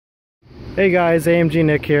Hey guys, AMG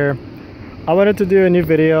Nick here. I wanted to do a new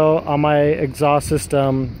video on my exhaust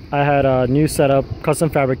system. I had a new setup, custom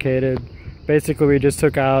fabricated. Basically, we just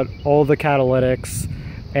took out all the catalytics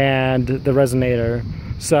and the resonator.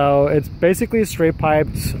 So it's basically straight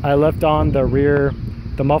piped. I left on the rear,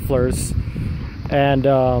 the mufflers, and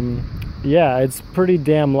yeah, it's pretty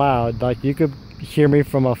damn loud. Like, you could hear me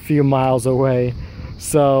from a few miles away.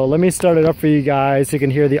 So let me start it up for you guys so you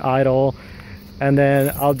can hear the idle, and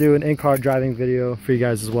then I'll do an in-car driving video for you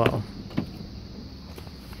guys as well.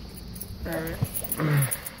 Alright.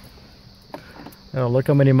 Oh, look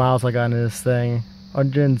how many miles I got in this thing.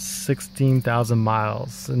 116,000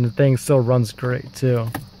 miles, and the thing still runs great too.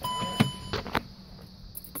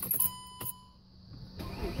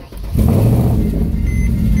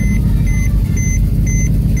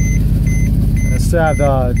 I still have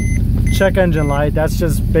the check engine light. That's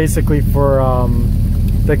just basically for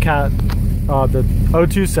the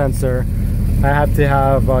O2 sensor. I have to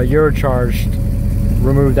have Eurocharged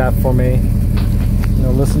remove that for me. Now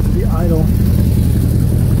listen to the idle.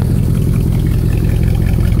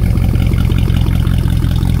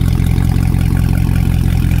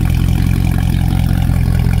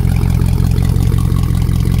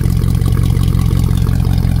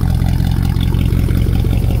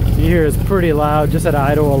 You hear it's pretty loud just at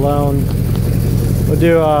idle alone. We'll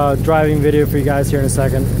do a driving video for you guys here in a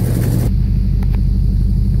second.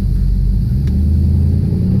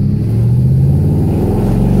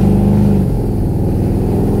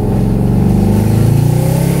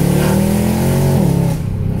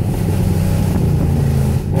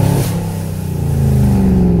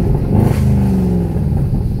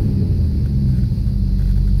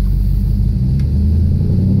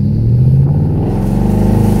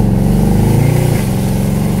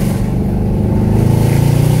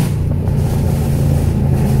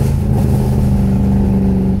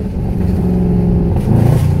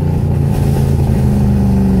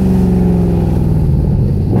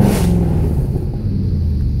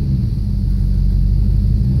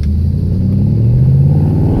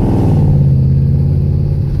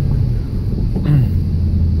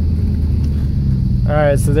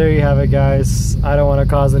 Alright, so there you have it, guys. I don't want to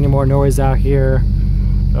cause any more noise out here.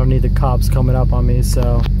 I don't need the cops coming up on me,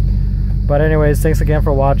 so. But anyways, thanks again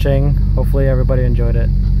for watching. Hopefully everybody enjoyed it.